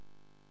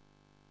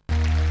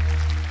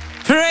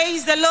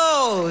the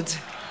Lord.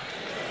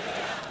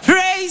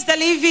 Praise the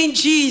living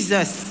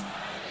Jesus.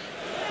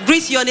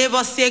 Greet your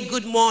neighbor, say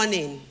good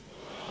morning.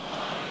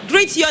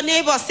 Greet your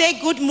neighbor, say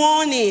good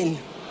morning.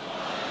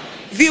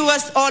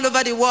 Viewers all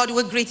over the world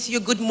will greet you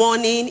good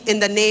morning in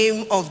the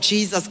name of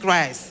Jesus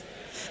Christ.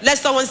 Let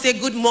someone say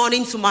good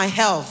morning to my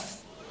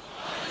health.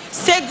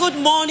 Say good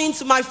morning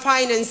to my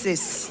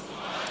finances.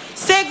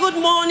 Say good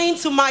morning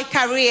to my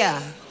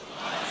career.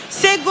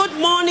 Say good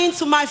morning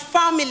to my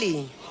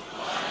family.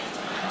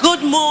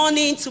 Good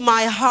morning to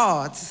my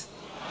heart.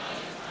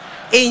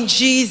 In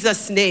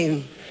Jesus'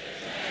 name.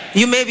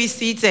 You may be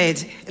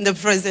seated in the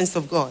presence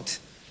of God.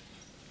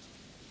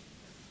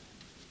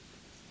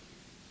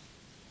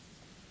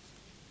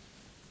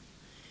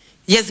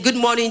 Yes, good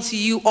morning to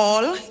you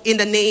all in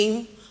the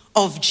name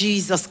of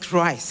Jesus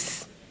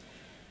Christ.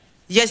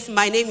 Yes,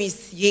 my name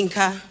is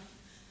Yinka.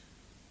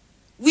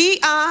 We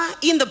are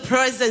in the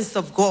presence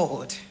of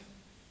God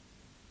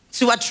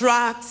to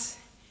attract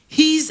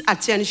his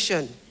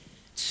attention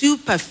to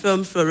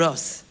perform for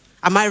us.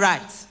 Am I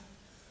right?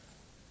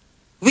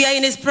 We are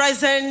in his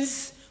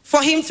presence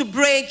for him to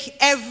break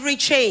every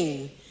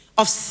chain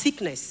of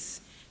sickness,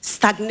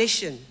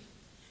 stagnation,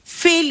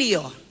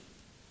 failure.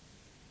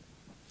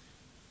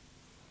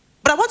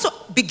 But I want to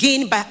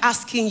begin by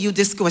asking you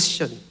this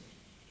question.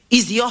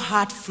 Is your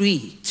heart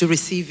free to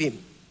receive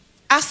him?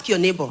 Ask your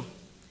neighbor.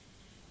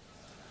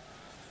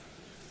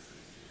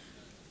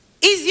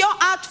 Is your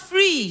heart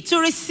free to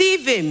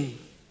receive him?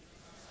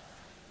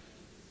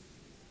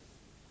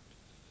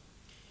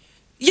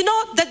 You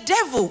know, the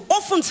devil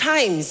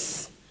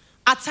oftentimes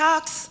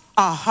attacks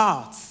our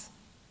hearts.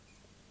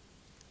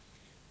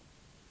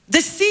 The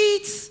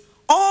seeds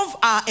of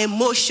our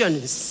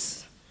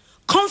emotions,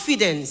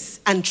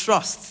 confidence, and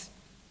trust.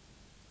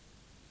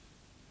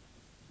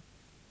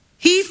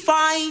 He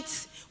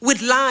fights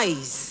with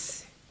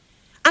lies.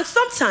 And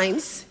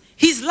sometimes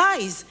his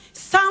lies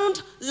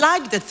sound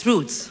like the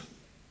truth.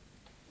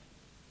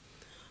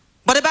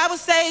 But the Bible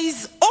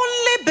says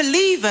only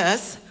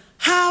believers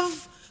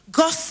have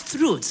God's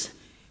truth,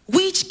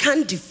 which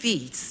can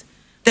defeat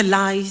the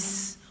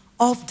lies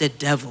of the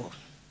devil.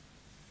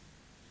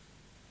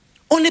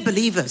 Only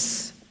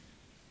believers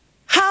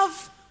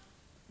have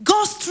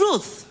God's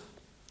truth,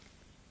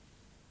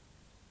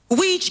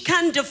 which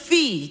can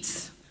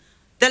defeat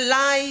the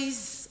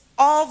lies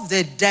of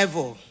the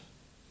devil.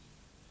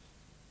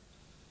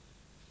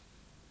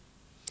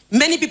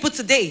 Many people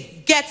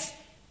today get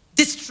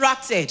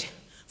distracted,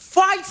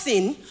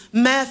 fighting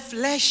mere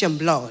flesh and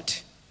blood.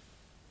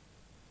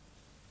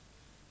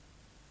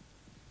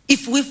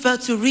 If we fail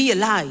to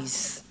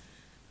realize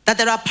that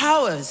there are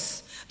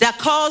powers that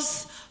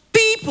cause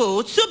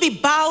people to be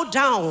bowed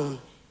down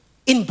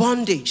in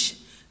bondage,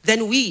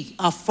 then we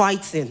are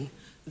fighting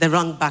the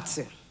wrong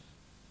battle.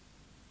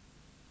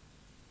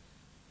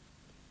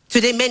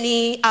 Today,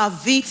 many are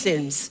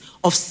victims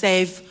of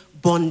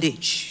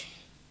self-bondage,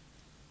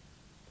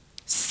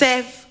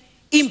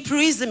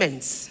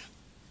 self-imprisonment,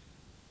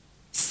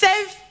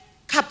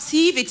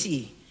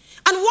 self-captivity.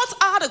 And what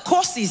are the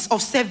causes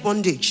of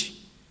self-bondage?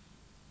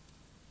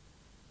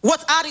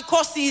 What are the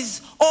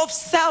causes of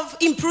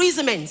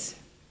self-imprisonment?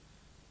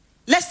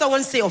 Let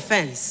someone say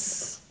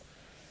offense.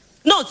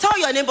 No, tell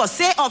your neighbor,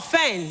 say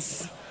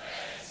offense.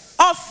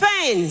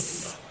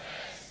 Offense.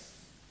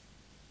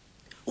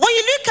 When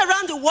you look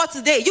around the world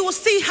today, you will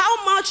see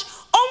how much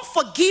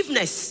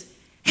unforgiveness,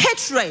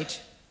 hatred,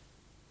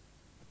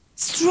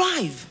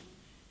 strife,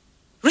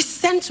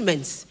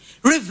 resentment,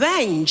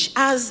 revenge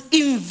has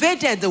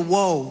invaded the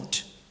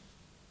world.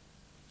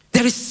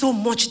 There is so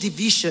much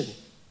division,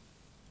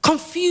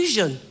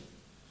 confusion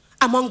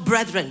among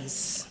brethren,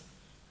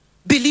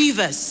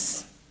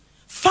 believers,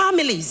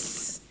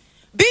 families,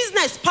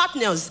 business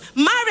partners,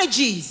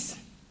 marriages.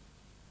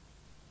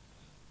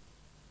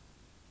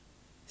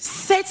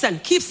 Satan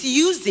keeps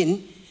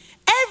using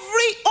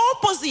every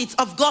opposite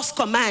of God's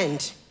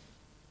command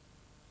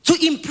to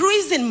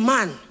imprison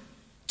man,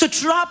 to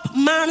trap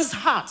man's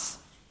heart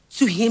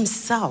to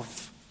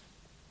himself.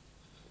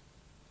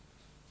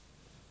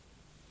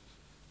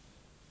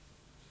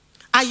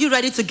 Are you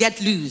ready to get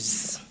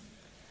loose?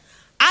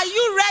 Are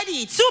you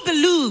ready to be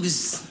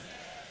loose?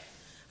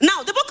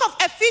 Now, the book of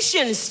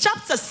Ephesians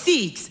chapter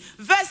 6,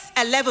 verse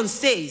 11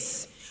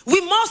 says,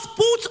 we must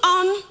put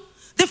on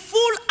the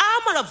full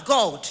armor of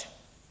God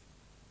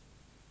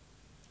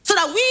so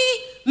that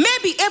we may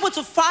be able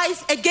to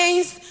fight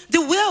against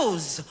the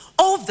wills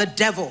of the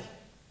devil,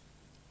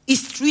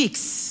 his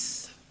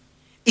tricks,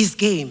 his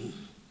game.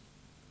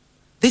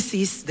 This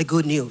is the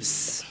good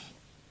news.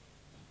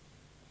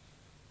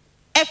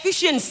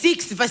 Ephesians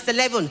 6 verse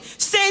 11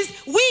 says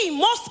we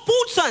must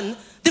put on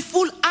the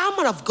full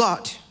armor of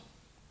God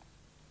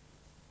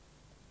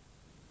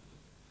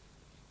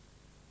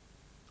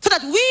so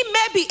that we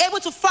may be able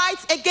to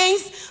fight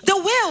against the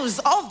wills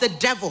of the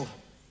devil,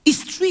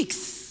 his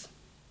tricks,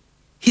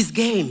 his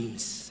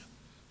games.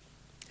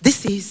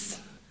 This is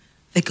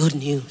the good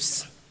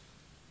news.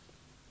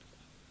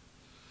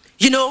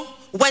 You know,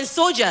 when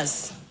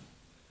soldiers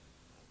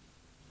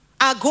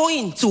are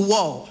going to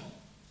war,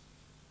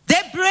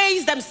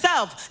 brace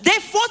themselves, they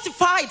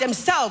fortify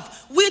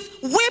themselves with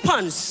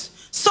weapons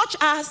such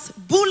as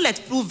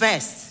bulletproof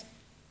vests,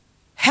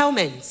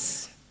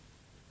 helmets,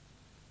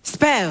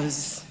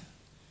 spears,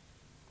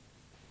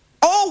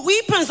 all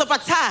weapons of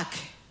attack,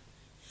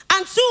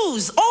 and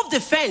tools of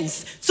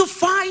defense to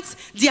fight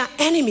their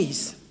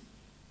enemies.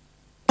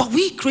 But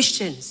we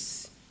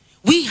Christians,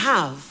 we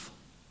have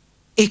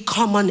a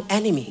common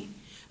enemy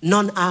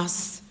known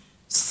as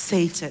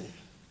Satan.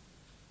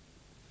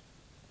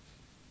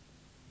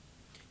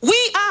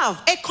 We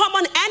have a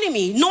common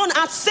enemy known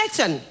as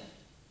Satan.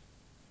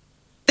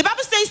 The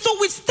Bible says, to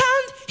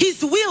withstand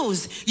his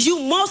wills, you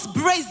must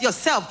brace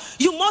yourself.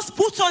 You must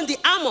put on the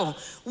armor,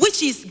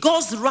 which is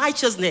God's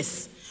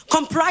righteousness,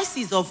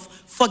 comprises of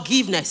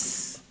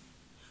forgiveness,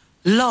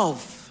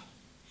 love,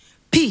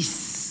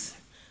 peace,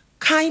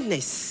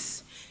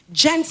 kindness,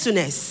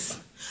 gentleness,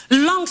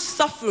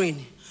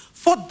 long-suffering,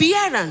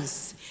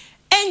 forbearance,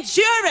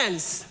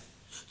 endurance,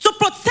 to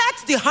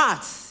protect the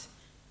heart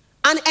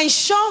and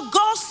ensure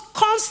God's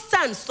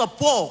constant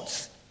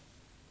support.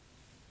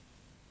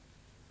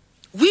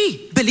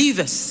 We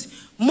believers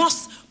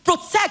must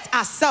protect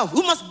ourselves.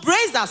 We must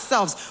brace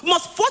ourselves. We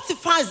must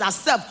fortify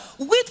ourselves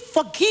with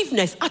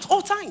forgiveness at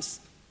all times.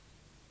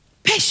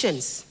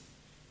 Patience,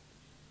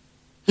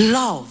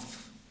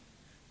 love,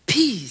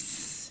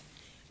 peace,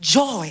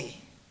 joy,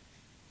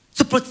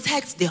 to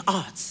protect the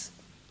heart,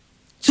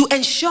 to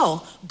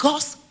ensure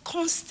God's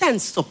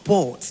constant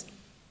support.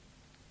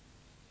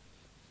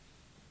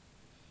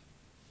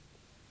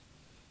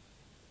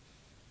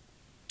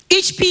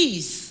 Each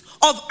piece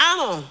of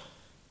armor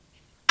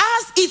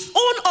has its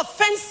own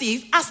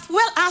offensive as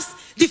well as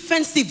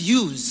defensive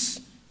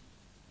use.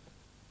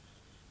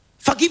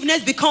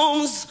 Forgiveness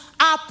becomes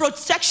our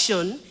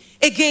protection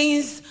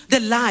against the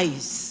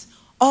lies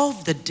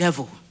of the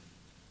devil.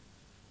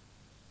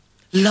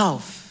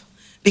 Love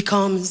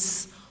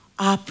becomes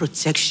our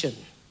protection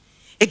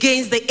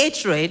against the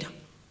hatred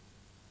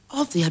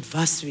of the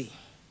adversary.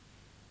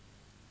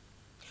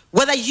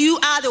 Whether you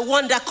are the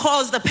one that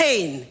caused the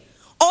pain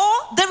or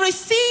the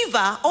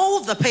receiver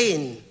of the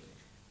pain,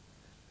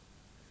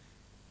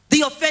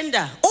 the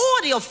offender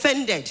or the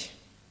offended,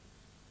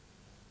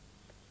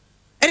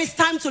 it is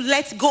time to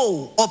let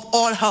go of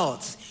all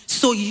hurts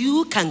so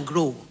you can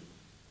grow.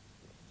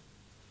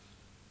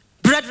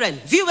 Brethren,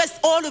 viewers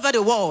all over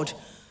the world,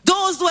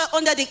 those who are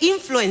under the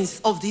influence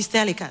of these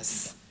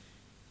telecasts,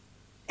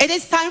 it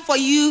is time for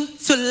you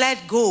to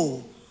let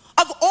go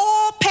of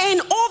all pain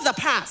of the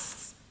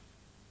past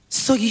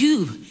so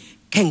you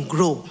can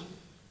grow.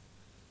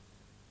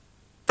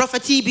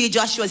 Prophet T.B.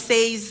 Joshua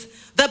says,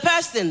 the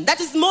person that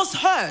is most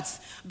hurt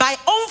by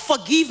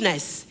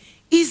unforgiveness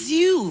is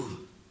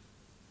you.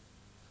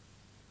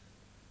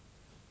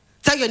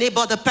 Tell your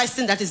neighbor, the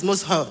person that is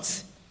most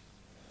hurt.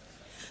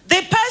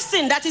 The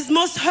person that is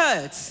most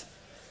hurt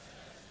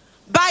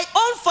by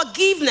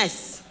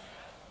unforgiveness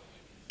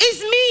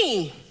is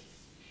me.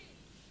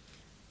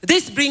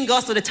 This brings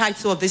us to the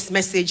title of this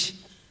message,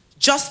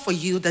 just for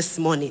you this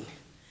morning.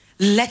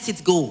 Let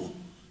it go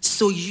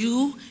so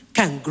you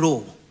can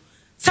grow.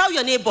 Tell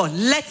your neighbor,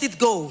 let it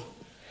go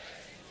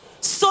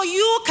so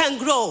you can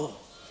grow.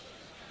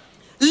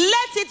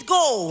 Let it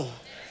go.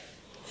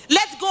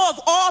 Let go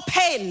of all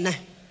pain.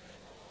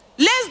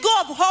 Let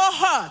go of all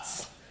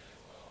hurts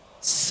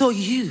so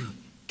you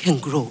can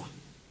grow.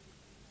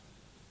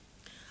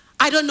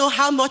 I don't know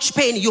how much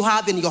pain you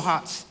have in your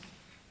heart.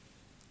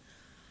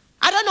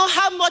 I don't know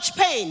how much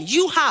pain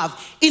you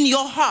have in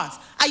your heart.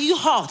 Are you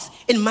hurt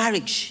in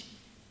marriage?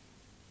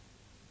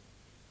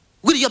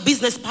 With your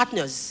business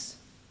partners?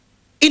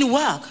 In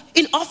work?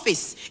 In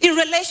office? In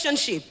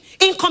relationship?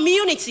 In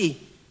community?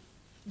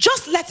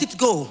 Just let it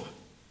go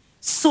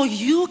so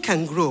you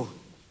can grow.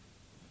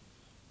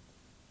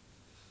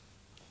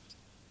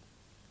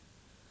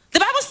 The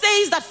Bible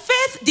says that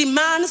faith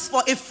demands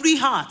for a free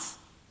heart,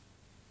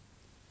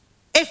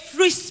 a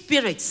free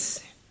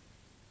spirit,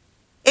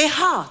 a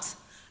heart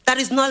that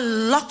is not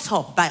locked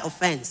up by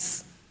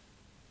offense.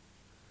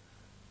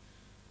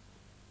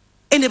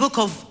 In the book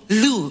of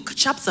Luke,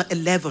 chapter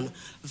 11,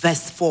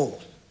 verse 4.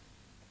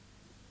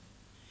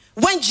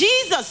 When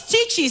Jesus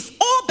teaches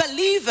all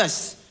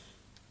believers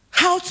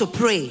how to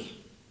pray,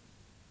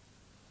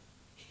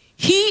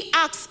 he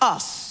asks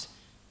us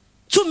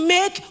to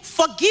make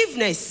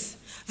forgiveness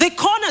the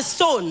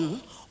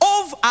cornerstone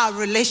of our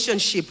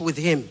relationship with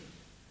him.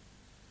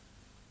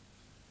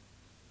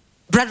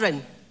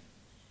 Brethren,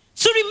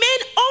 to remain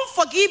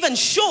unforgiven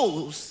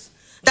shows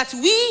that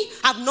we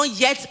have not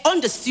yet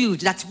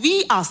understood that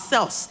we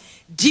ourselves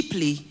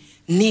deeply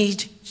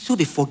need to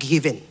be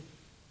forgiven.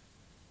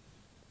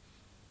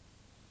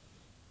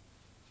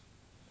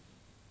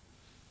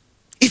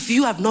 If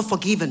you have not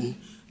forgiven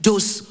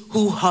those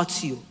who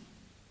hurt you,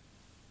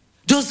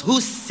 those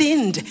who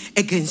sinned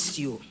against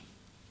you,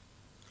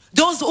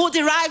 those who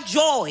derive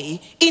joy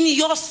in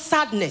your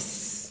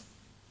sadness,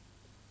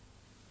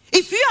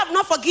 if you have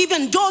not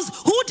forgiven those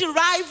who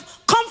derive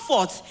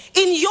comfort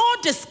in your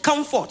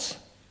discomfort,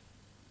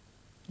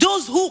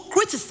 those who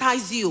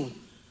criticize you,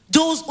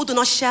 those who do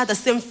not share the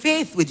same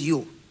faith with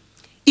you,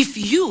 if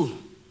you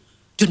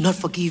do not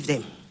forgive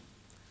them,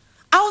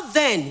 how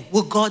then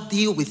will God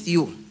deal with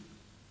you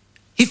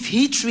if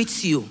he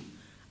treats you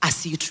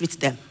as you treat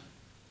them?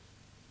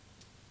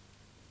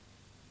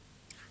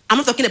 I'm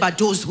not talking about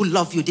those who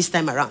love you this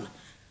time around.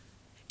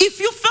 If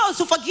you fail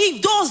to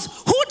forgive those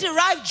who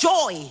derive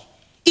joy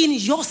in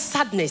your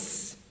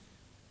sadness,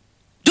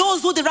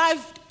 those who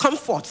derive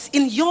comfort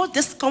in your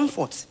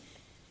discomfort,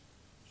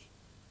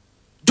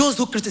 those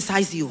who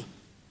criticize you,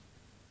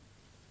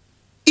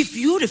 if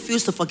you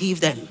refuse to forgive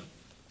them,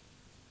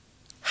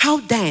 how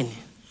then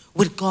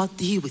will God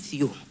deal with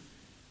you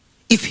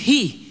if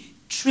he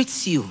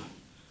treats you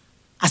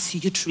as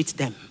you treat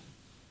them?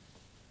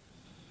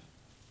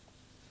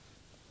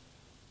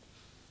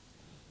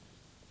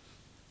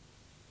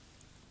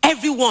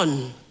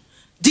 Everyone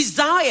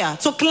desire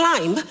to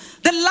climb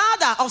the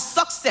ladder of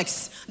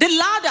success, the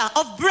ladder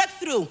of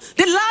breakthrough,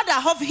 the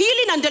ladder of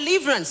healing and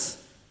deliverance.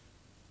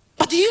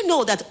 But do you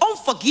know that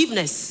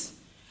unforgiveness,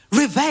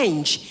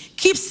 revenge,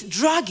 keeps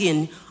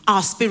dragging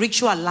our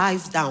spiritual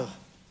lives down?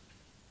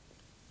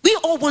 We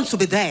all want to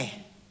be there.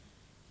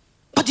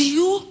 But do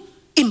you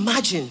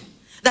imagine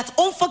that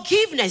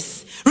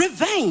unforgiveness,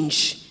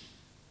 revenge,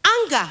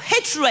 anger,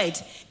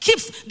 hatred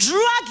keeps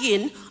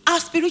dragging our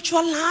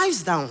spiritual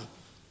lives down?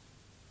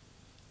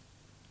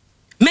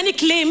 Many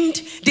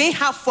claimed they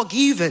have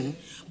forgiven,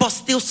 but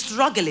still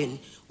struggling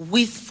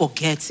with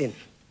forgetting.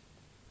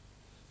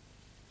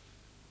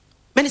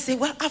 Many say,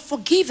 well, I've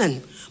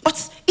forgiven, but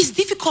it's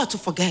difficult to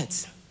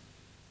forget.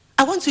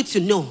 I want you to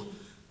know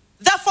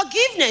that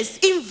forgiveness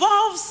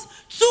involves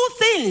two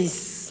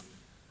things: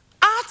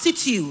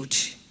 attitude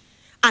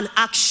and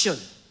action.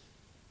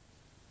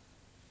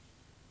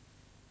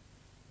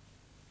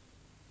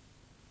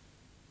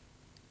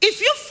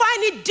 If you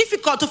find it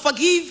difficult to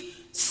forgive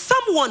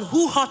someone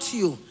who hurt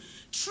you,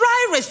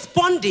 try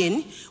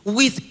responding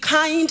with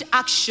kind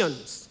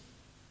actions,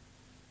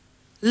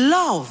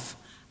 love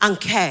and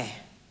care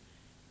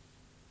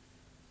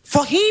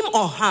for him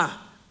or her.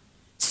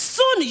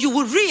 Soon you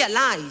will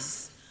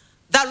realize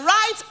that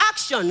right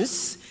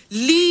actions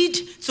lead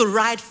to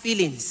right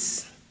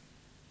feelings.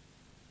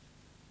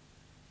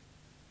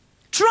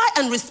 Try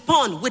and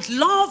respond with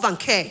love and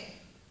care.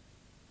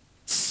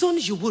 Soon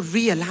you will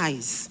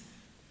realize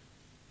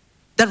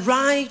that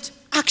right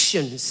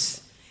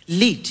actions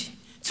lead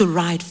to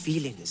right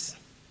feelings.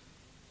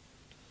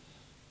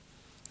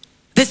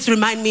 This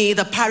reminds me of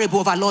the parable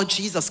of our Lord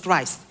Jesus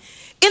Christ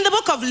in the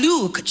book of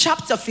Luke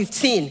chapter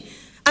 15,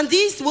 and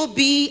this will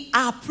be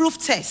our proof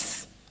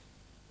test.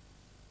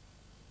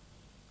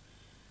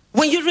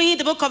 When you read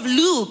the book of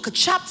Luke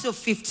chapter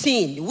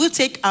 15, we'll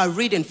take our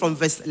reading from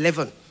verse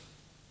 11.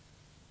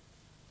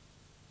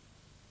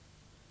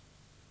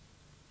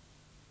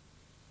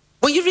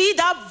 When you read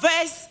that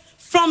verse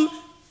from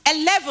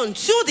 11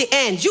 to the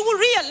end, you will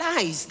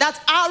realize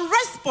that our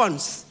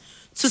response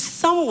to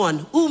someone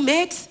who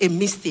makes a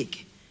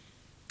mistake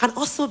can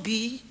also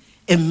be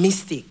a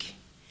mistake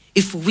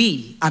if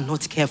we are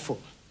not careful.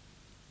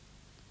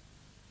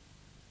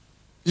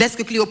 Let's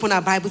quickly open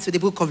our Bible to the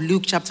book of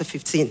Luke chapter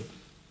 15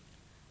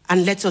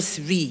 and let us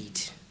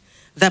read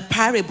the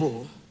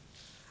parable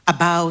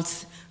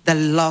about the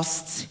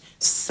lost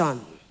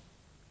son.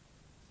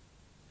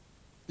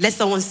 Let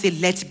someone say,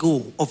 let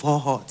go of our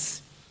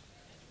hearts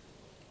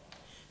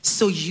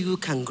so you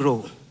can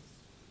grow.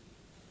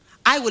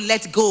 I will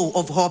let go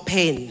of her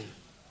pain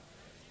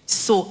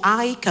so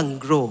I can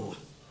grow.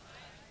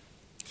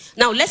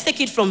 Now let's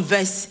take it from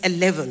verse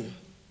 11.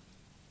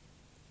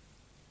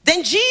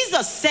 Then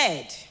Jesus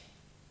said,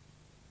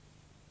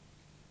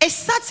 a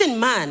certain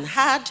man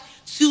had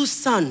 2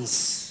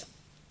 sons.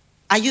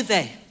 Are you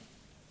there?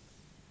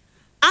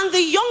 And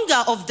the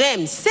younger of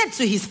them said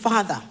to his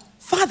father,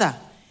 Father,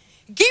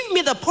 give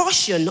me the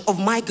portion of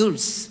my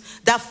goods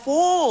that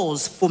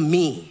falls to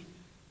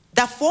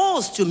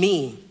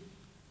me.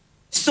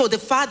 So the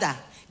father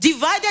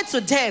divided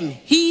to them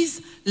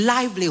his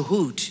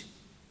livelihood.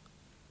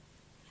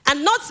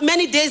 And not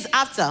many days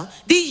after,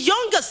 the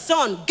younger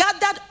son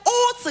gathered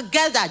all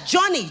together,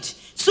 journeyed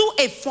to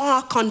a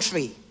far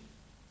country,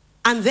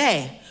 and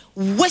there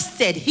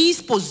wasted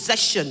his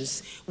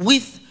possessions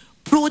with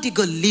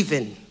prodigal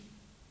living.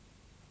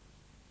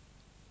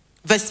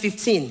 Verse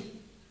 15.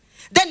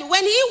 Then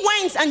when he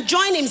went and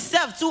joined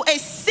himself to a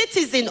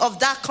citizen of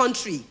that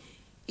country,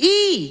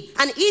 he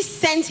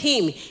sent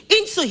him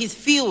into his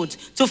field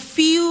to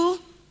feed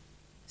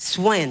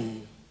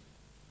swine.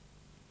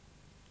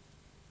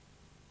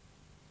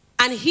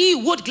 And he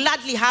would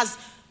gladly have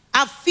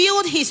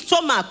filled his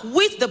stomach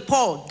with the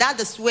poor that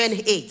the swine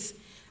ate,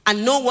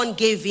 and no one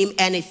gave him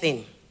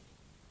anything.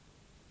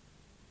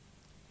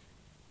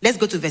 Let's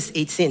go to verse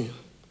 18.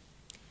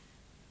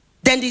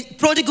 Then the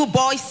prodigal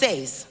boy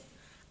says,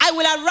 I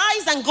will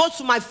arise and go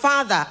to my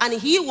father, and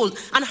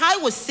I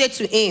will say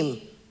to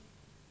him,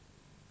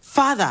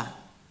 Father,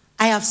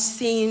 I have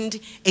sinned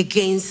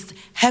against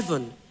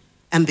heaven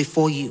and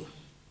before you.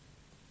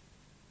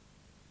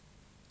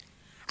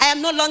 I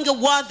am no longer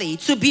worthy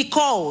to be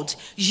called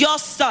your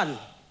son.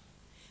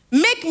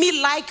 Make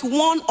me like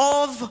one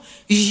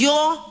of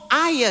your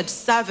hired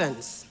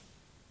servants.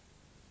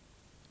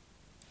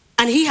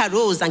 And he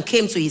arose and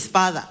came to his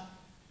father.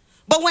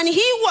 But when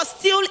he was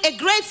still a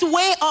great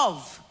way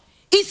off,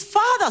 his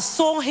father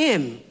saw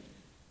him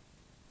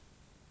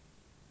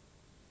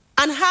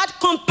and had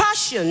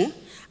compassion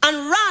and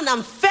ran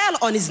and fell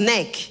on his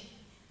neck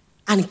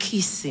and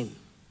kissed him.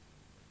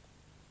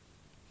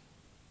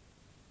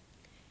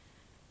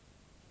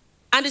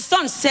 And the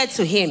son said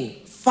to him,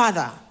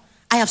 Father,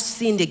 I have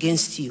sinned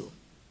against you.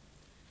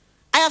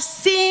 I have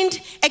sinned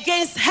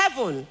against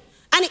heaven,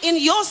 and in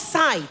your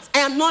sight I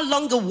am no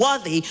longer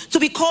worthy to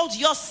be called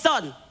your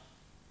son.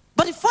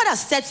 But the father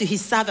said to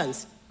his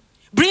servants,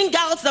 bring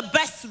out the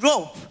best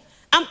robe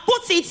and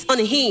put it on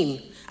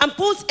him, and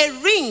put a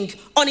ring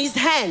on his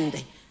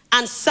hand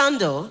and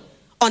sandal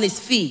on his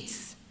feet.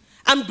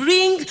 And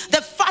bring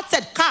the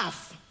fatted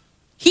calf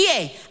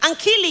here and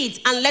kill it,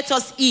 and let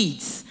us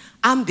eat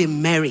and be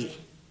merry.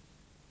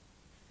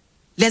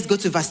 Let's go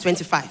to verse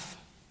 25.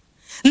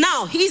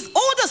 Now his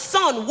older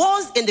son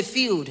was in the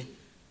field,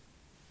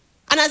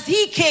 and as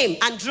he came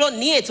and drew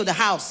near to the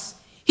house,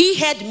 he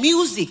heard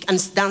music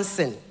and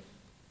dancing.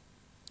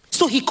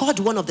 So he called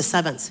one of the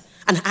servants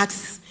and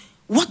asked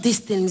what these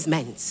things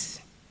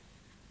meant.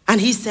 And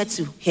he said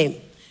to him,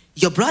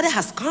 your brother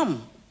has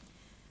come,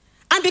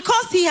 and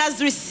because he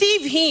has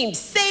received him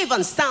safe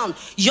and sound,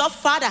 your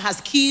father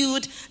has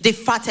killed the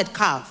fatted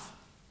calf.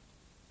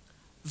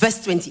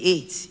 Verse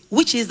 28,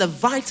 which is a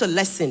vital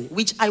lesson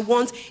which I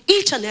want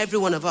each and every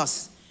one of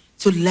us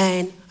to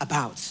learn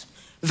about.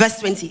 Verse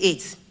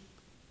 28.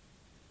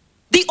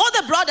 The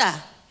other brother,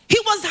 he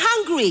was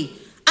hungry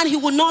and he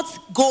would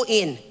not go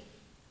in.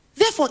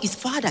 Therefore his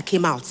father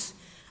came out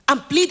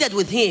and pleaded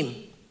with him.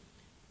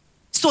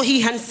 So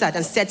he answered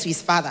and said to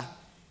his father,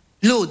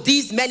 lo,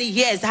 these many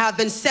years I have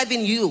been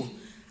serving you.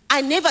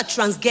 I never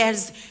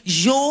transgressed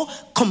your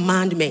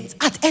commandment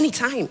at any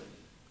time.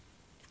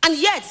 And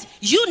yet,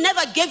 you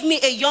never gave me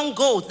a young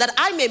goat that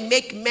I may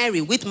make merry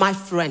with my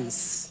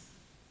friends.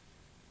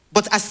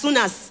 But as soon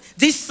as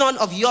this son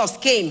of yours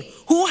came,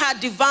 who had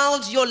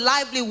devoured your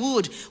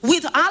livelihood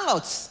with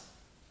harlots,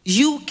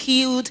 you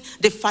killed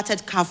the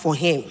fatted calf for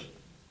him.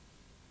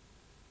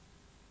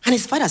 And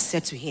his father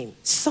said to him,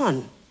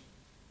 son,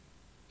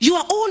 you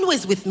are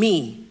always with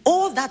me.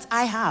 All that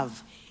I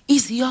have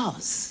is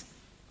yours.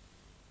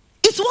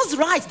 It was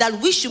right that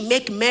we should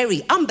make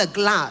merry and be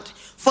glad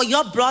for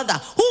your brother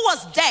who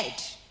was dead,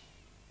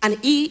 and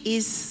he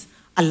is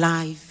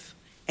alive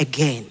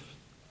again.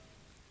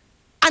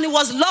 And he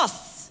was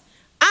lost,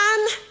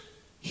 and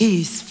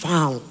he is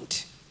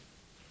found.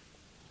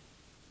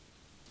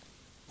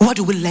 What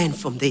do we learn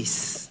from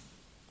this?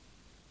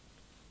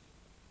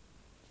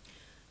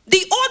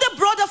 The older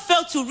brother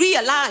failed to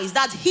realize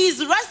that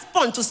his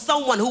response to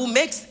someone who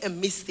makes a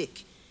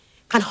mistake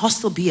can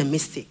also be a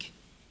mistake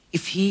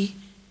if he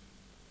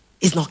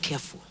is not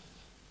careful.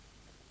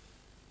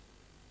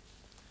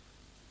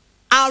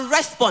 Our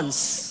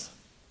response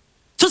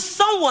to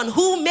someone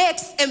who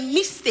makes a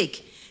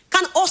mistake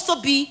can also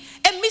be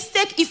a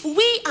mistake if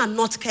we are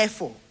not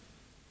careful.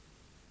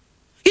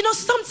 You know,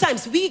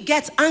 sometimes we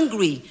get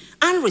angry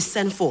and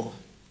resentful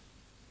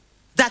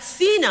that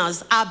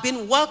sinners are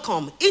being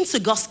welcomed into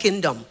God's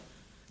kingdom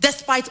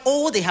despite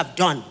all they have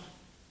done.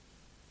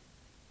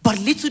 But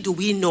little do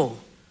we know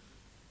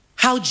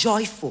how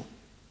joyful,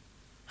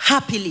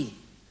 happily,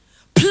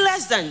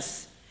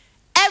 pleasant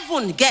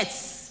heaven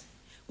gets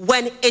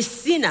when a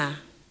sinner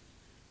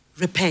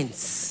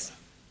repents.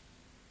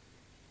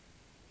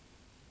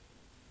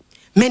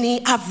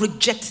 Many have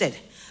rejected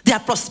their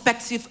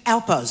prospective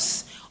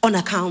helpers on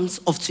account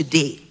of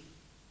today.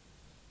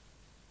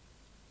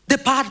 The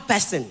bad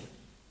person,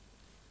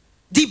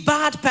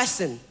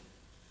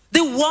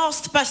 the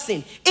worst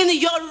person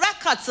in your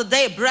record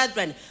today,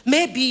 brethren,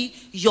 may be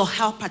your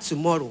helper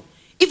tomorrow,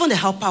 even the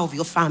helper of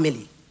your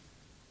family.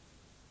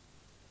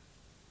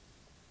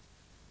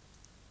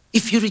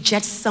 If you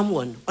reject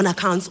someone on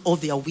account of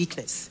their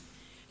weakness,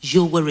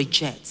 you will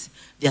reject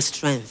their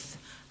strength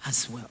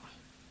as well.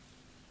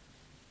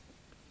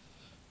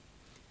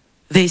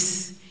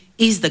 This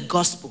is the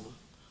gospel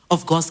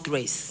of God's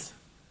grace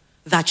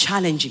that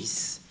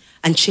challenges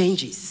and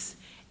changes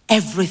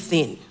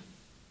everything,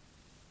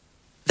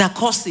 that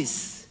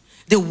causes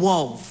the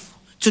wolf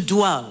to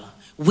dwell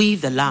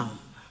with the lamb.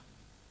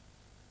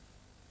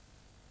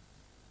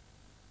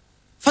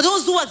 For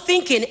those who are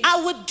thinking,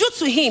 I would do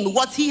to him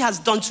what he has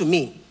done to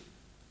me,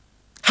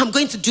 I'm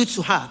going to do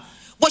to her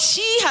what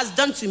she has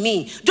done to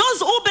me. Those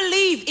who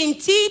believe in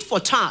tit for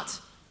tat,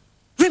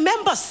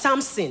 remember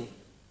Samson.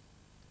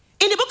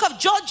 In the book of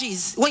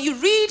Judges, when you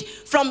read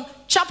from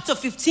chapter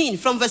 15,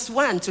 from verse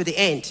 1 to the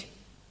end,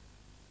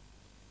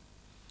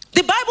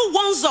 the Bible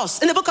warns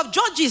us in the book of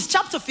Judges,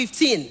 chapter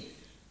 15,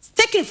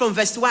 taken from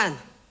verse 1.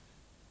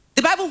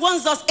 The Bible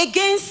warns us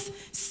against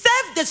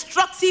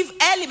self-destructive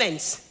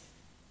elements,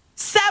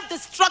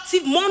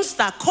 self-destructive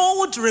monster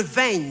called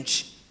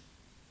revenge.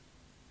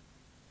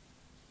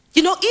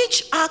 You know,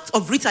 each act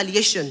of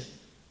retaliation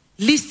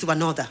leads to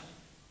another.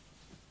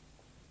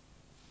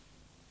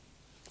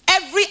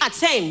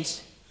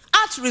 attempt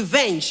at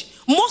revenge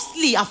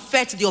mostly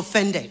affect the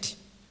offended.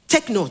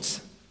 Take note.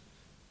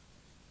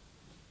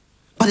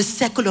 But the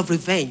circle of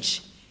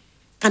revenge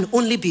can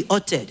only be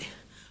uttered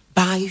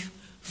by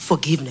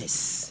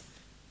forgiveness.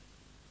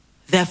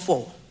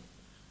 Therefore,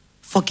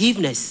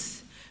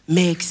 forgiveness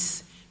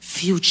makes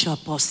future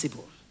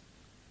possible.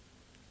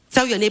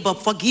 Tell your neighbor,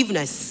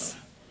 forgiveness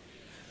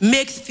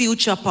makes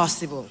future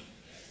possible.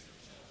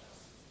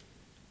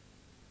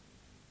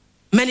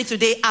 Many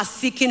today are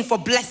seeking for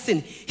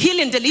blessing,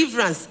 healing,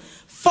 deliverance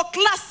for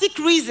classic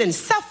reasons,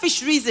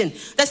 selfish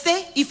reasons. They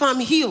say, if I'm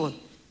healed,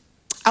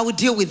 I will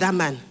deal with that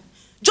man.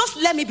 Just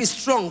let me be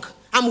strong.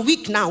 I'm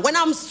weak now. When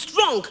I'm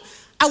strong,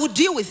 I will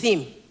deal with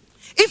him.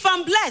 If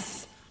I'm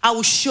blessed, I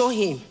will show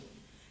him.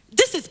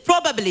 This is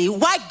probably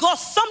why God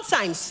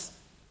sometimes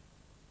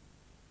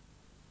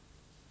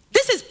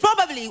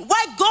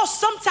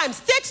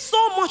takes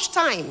so much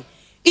time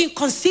in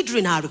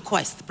considering our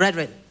request,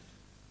 brethren.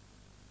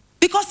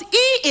 Because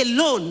he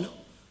alone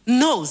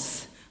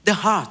knows the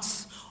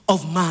hearts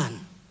of man.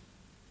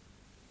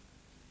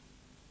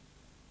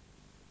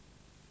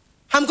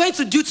 I'm going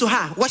to do to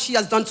her what she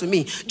has done to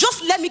me.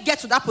 Just let me get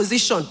to that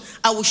position.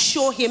 I will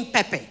show him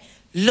Pepe.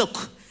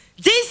 Look,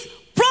 this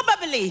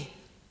probably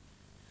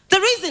the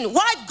reason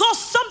why God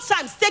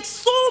sometimes takes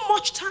so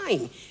much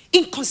time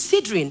in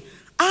considering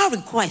our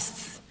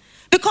requests.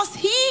 Because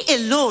he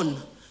alone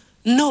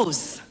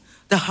knows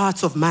the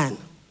heart of man.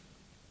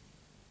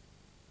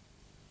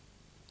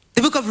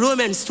 The book of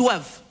Romans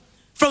 12,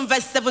 from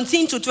verse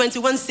 17 to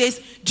 21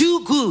 says,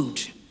 do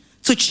good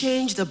to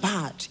change the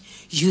bad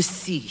you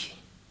see.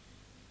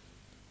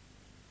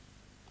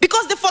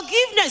 Because the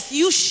forgiveness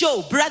you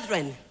show,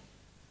 brethren,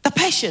 the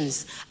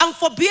patience and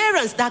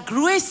forbearance that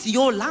grace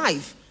your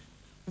life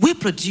will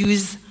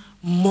produce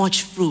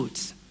much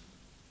fruit.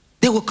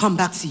 They will come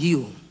back to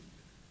you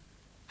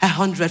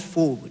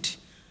 100-fold,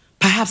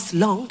 perhaps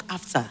long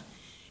after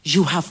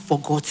you have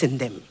forgotten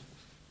them.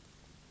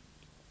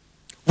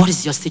 What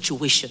is your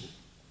situation?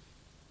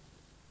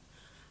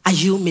 Are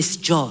you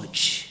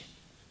misjudged?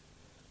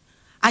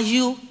 Are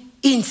you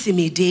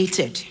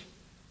intimidated?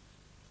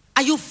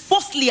 Are you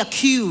falsely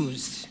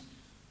accused?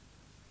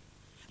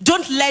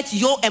 Don't let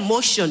your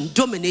emotion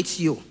dominate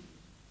you.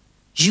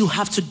 You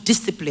have to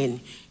discipline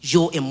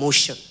your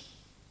emotion.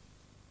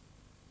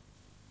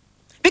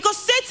 Because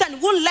Satan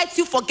won't let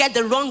you forget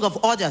the wrong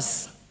of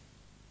others.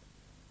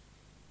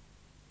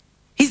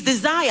 His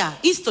desire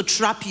is to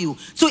trap you,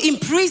 to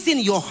imprison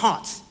your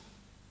heart.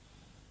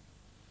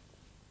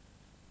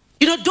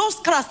 You know, those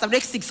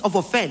characteristics of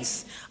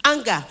offense,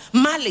 anger,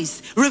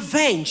 malice,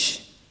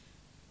 revenge,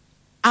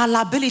 are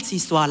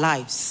liabilities to our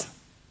lives.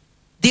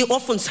 They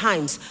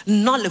oftentimes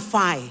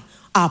nullify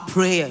our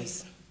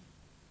prayers.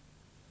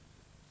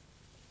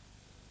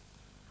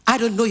 I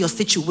don't know your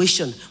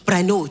situation, but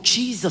I know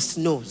Jesus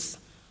knows.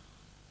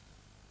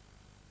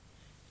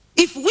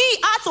 If we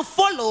are to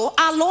follow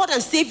our Lord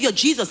and Savior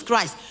Jesus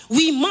Christ,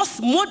 we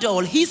must model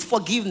his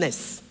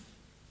forgiveness.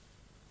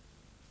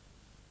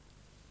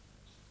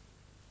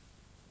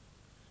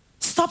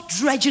 Stop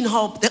dredging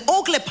up the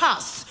ugly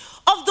past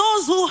of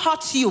those who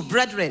hurt you,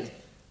 brethren.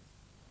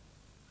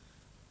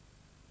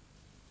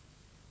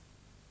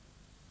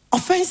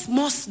 Offense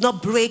must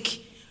not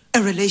break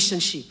a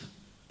relationship,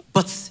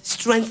 but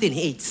strengthen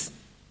it.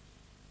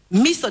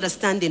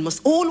 Misunderstanding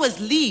must always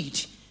lead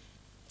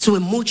to a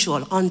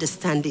mutual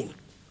understanding.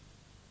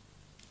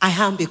 I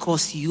am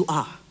because you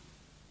are.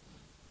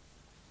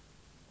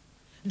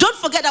 Don't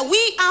forget that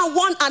we are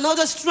one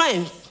another's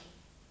strength.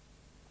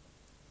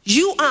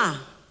 You are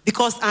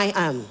because I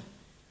am,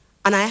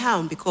 and I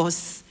am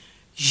because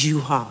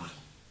you are.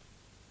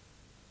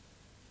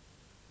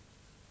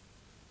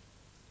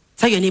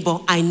 Tell your neighbor,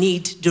 I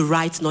need the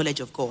right knowledge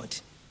of God.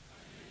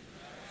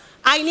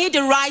 I need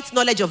the right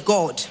knowledge of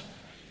God.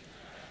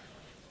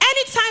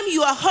 Anytime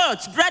you are hurt,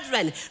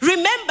 brethren,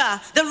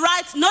 remember the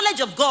right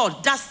knowledge of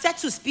God that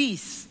settles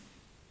peace.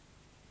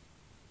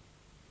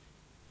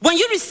 When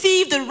you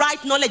receive the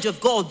right knowledge of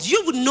God,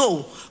 you will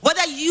know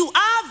whether you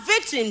are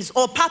victims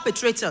or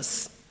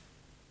perpetrators.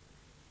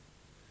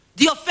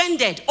 The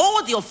offended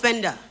or the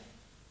offender,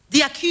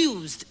 the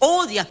accused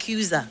or the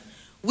accuser,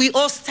 we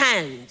all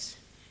stand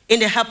in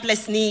the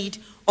helpless need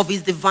of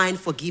his divine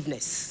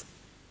forgiveness.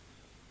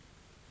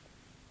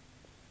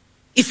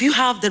 If you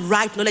have the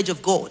right knowledge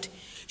of God,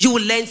 you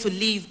will learn to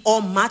leave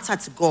all matter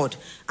to God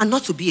and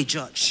not to be a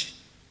judge.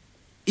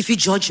 If you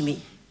judge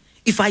me,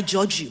 if I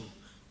judge you,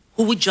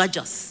 who will judge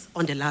us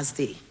on the last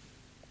day?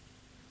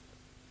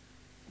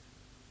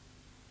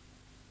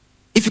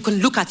 If you can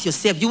look at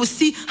yourself, you will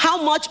see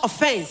how much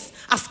offense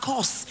has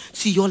cost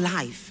to your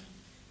life.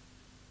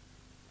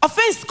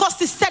 Offense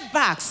causes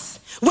setbacks.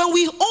 When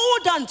we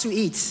hold on to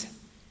it,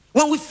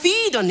 when we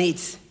feed on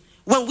it,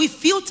 when we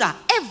filter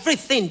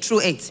everything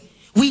through it,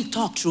 we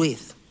talk through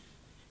it,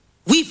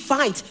 we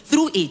fight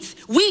through it,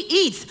 we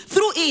eat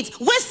through it,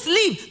 we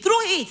sleep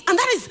through it. And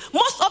that is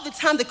most of the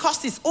time the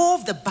causes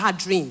of the bad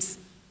dreams.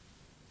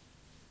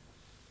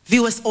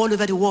 Viewers all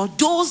over the world,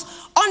 those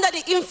under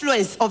the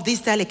influence of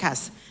these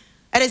telecasts,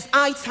 It is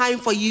high time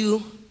for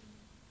you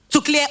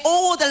to clear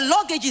all the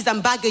luggages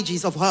and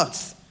baggages of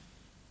hurts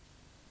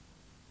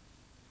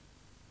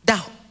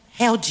that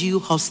held you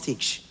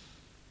hostage.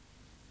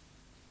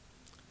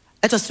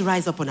 Let us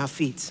rise up on our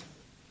feet.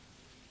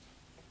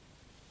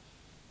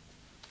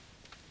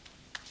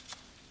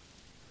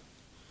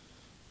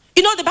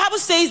 You know, the Bible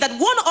says that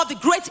one of the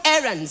great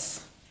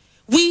errands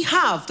we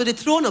have to the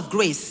throne of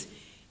grace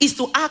is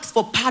to ask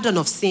for pardon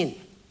of sin.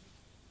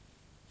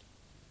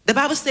 The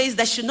Bible says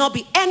there should not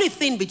be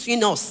anything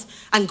between us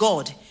and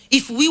God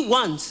if we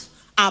want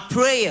our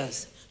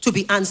prayers to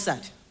be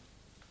answered.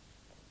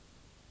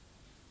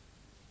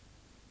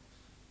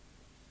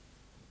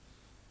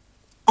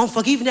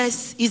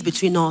 Unforgiveness is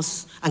between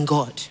us and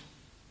God.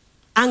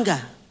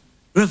 Anger,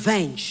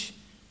 revenge,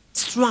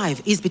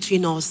 strife is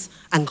between us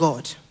and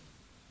God.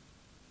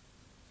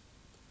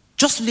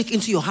 Just look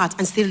into your heart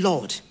and say,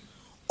 Lord,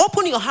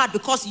 open your heart,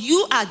 because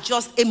you are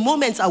just a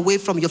moment away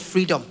from your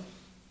freedom.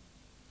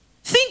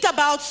 Think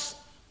about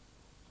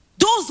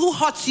those who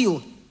hurt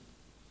you.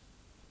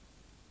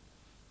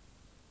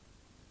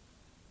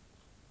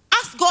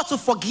 Ask God to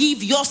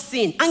forgive your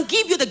sin and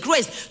give you the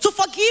grace to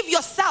forgive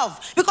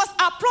yourself, because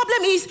our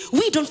problem is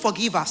we don't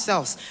forgive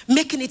ourselves,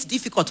 making it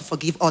difficult to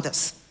forgive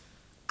others.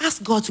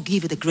 Ask God to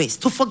give you the grace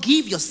to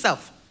forgive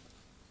yourself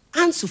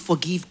and to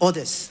forgive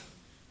others.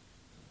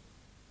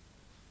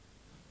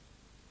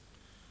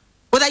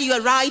 Whether you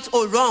are right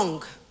or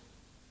wrong,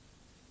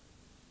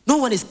 no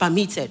one is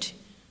permitted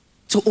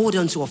to hold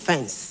on to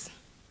offense,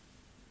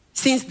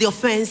 since the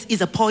offense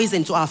is a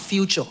poison to our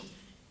future.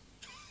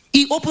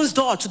 It opens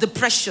door to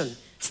depression,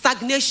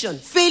 stagnation,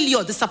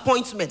 failure,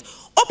 disappointment.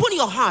 Open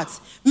your heart,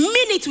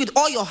 mean it with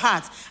all your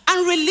heart,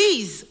 and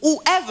release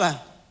whoever.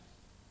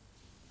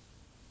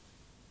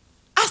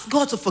 Ask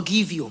God to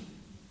forgive you.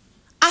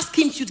 Ask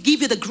Him to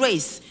give you the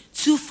grace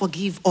to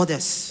forgive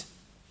others.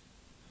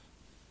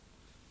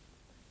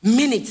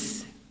 Mean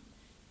it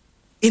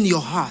in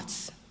your heart.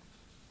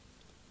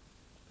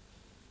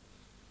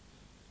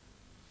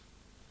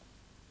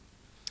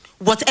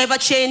 Whatever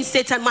chain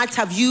Satan might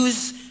have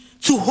used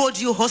to hold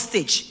you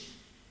hostage,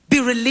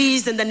 be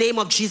released in the name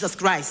of Jesus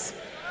Christ.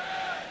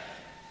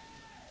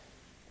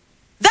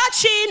 That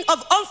chain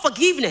of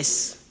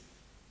unforgiveness,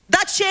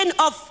 that chain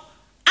of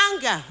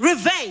anger,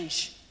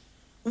 revenge,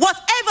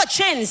 whatever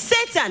chain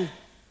Satan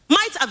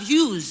might have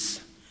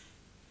used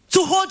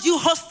to hold you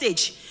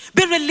hostage,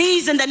 be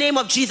released in the name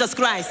of Jesus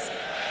Christ.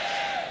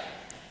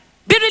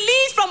 Be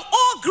released from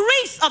all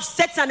griefs of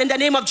Satan in the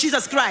name of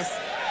Jesus Christ.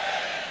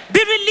 Be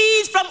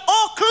released from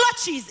all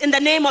clutches in the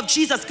name of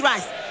Jesus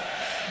Christ.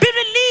 Be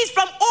released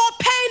from all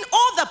pain,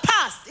 all the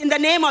past in the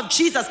name of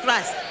Jesus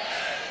Christ.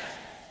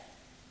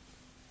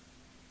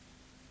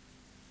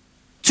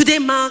 Today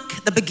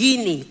mark the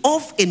beginning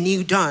of a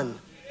new dawn.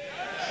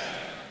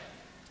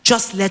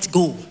 Just let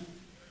go.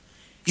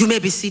 You may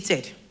be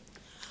seated.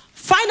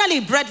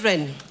 Finally,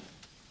 brethren,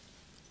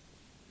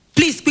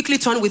 please quickly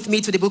turn with me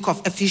to the book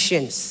of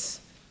Ephesians.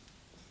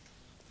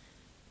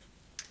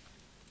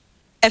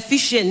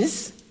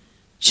 Ephesians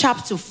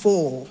chapter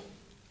 4.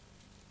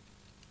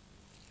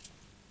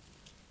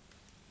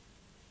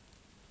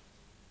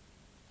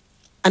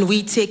 And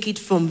we take it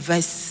from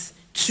verse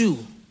 2.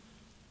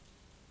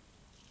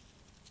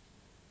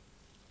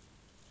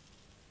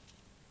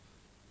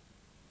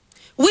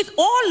 With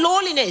all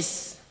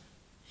lowliness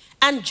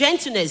and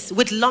gentleness,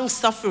 with long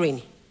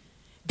suffering,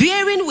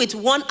 bearing with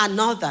one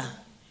another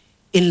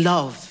in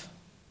love,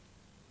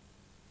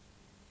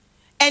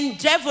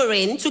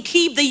 endeavoring to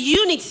keep the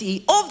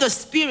unity of the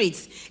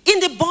Spirit in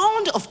the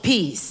bond of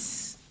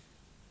peace.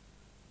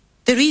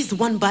 There is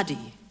one body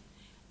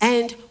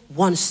and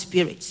one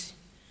Spirit,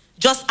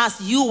 just as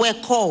you were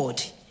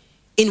called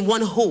in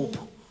one hope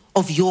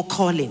of your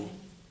calling.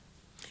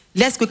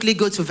 Let's quickly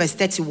go to verse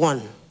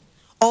 31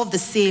 of the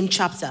same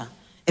chapter,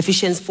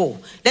 Ephesians 4.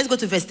 Let's go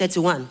to verse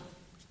 31.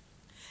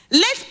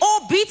 Let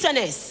all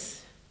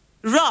bitterness,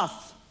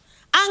 wrath,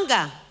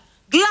 anger,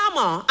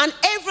 clamor, and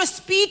every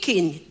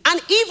speaking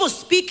and evil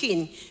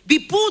speaking be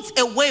put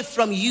away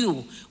from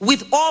you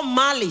with all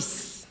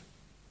malice,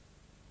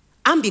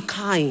 and be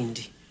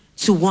kind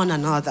to one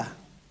another,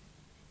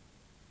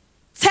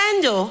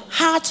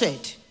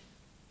 tender-hearted,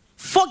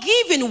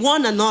 forgiving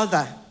one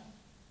another,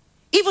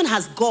 even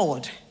as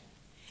God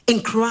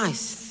in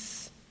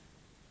Christ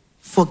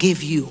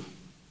forgave you.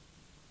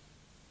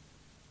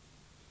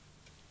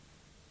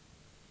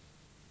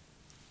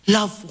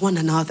 Love one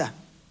another.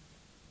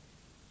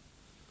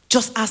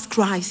 Just as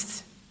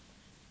Christ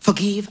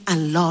forgive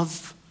and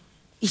love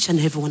each and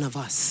every one of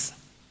us.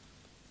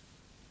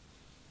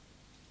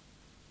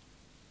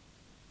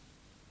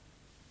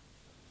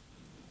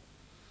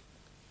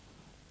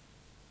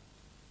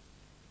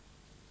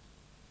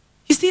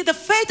 You see, the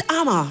faith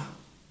armor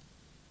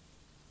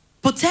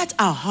protects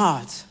our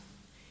heart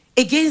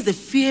against the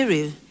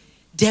fiery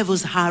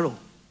devil's arrow.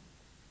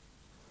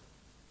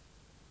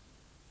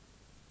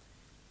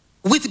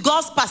 With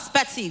God's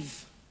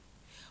perspective,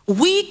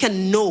 we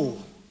can know.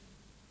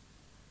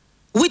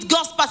 With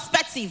God's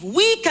perspective,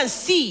 we can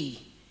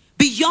see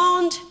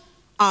beyond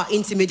our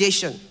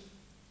intimidation.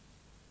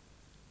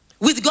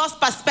 With God's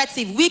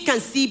perspective, we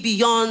can see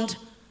beyond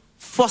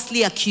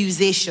falsely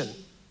accusation.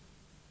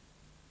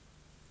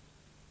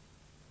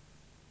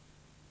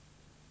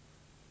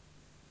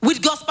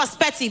 With God's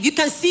perspective, you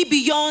can see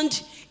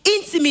beyond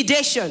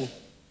intimidation.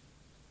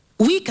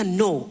 We can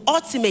know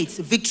ultimate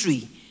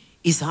victory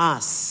is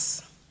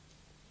ours.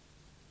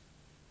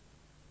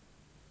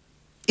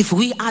 If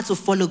we are to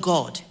follow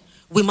God,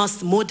 we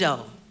must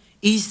model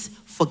His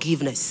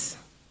forgiveness.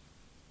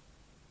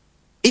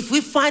 If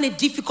we find it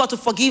difficult to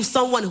forgive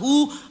someone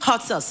who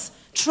hurts us,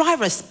 try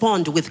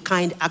respond with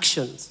kind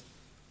actions.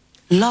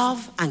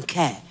 Love and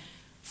care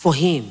for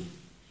him.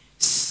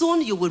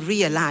 Soon you will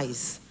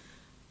realize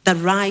that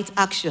right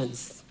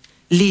actions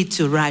lead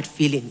to right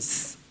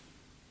feelings.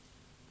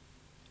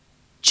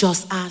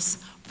 Just as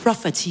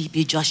Prophet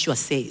T.B. Joshua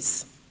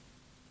says,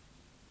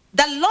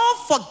 that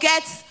love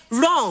forgets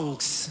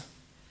wrongs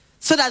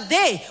so that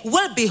there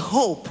will be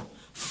hope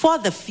for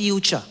the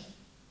future.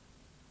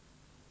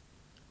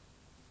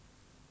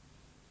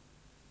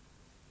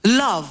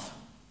 Love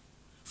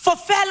for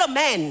fellow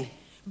men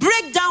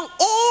break down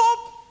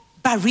all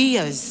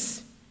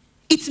barriers.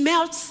 It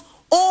melts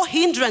all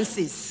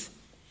hindrances.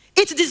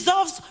 It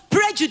dissolves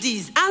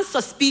prejudice and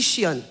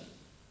suspicion.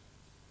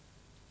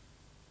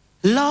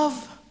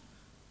 Love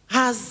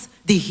has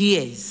the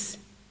ears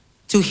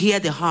to hear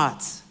the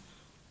hearts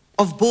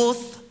of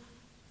both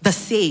the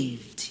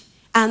saved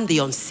and the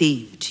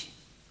unsaved.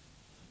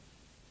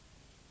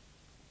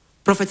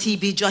 Prophet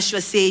T.B.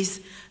 Joshua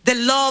says, the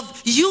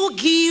love you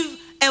give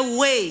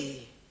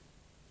away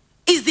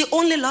is the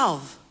only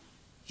love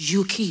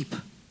you keep.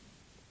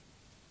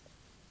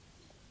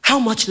 How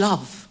much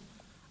love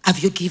have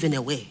you given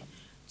away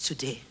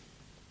today?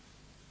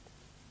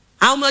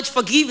 How much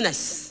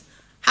forgiveness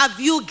have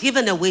you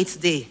given away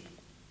today?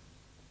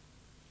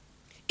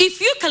 If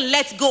you can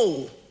let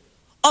go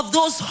of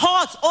those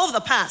hurts of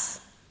the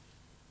past,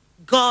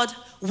 God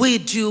will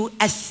do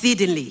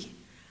exceedingly,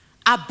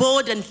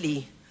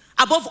 abundantly,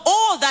 above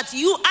all that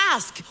you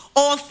ask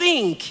or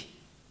think.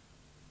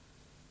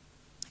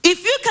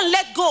 If you can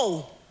let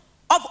go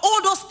of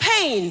all those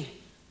pain,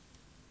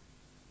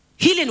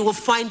 healing will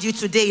find you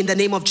today in the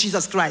name of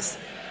Jesus Christ.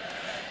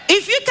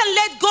 If you can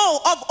let go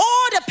of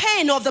all the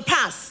pain of the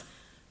past,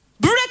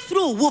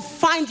 breakthrough will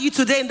find you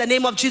today in the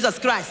name of Jesus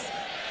Christ.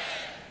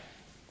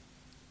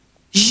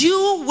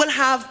 You will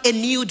have a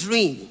new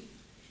dream.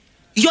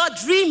 Your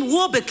dream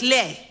will be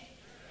clear.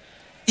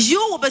 You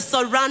will be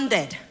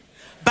surrounded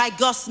by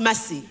God's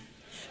mercy.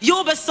 You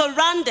will be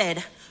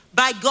surrounded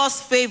by God's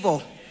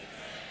favor.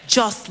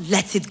 Just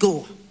let it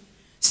go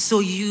so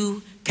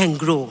you can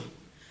grow.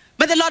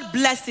 May the Lord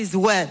bless his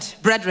word,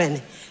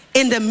 brethren,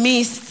 in the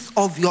midst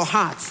of your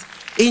hearts.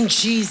 In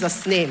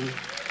Jesus' name.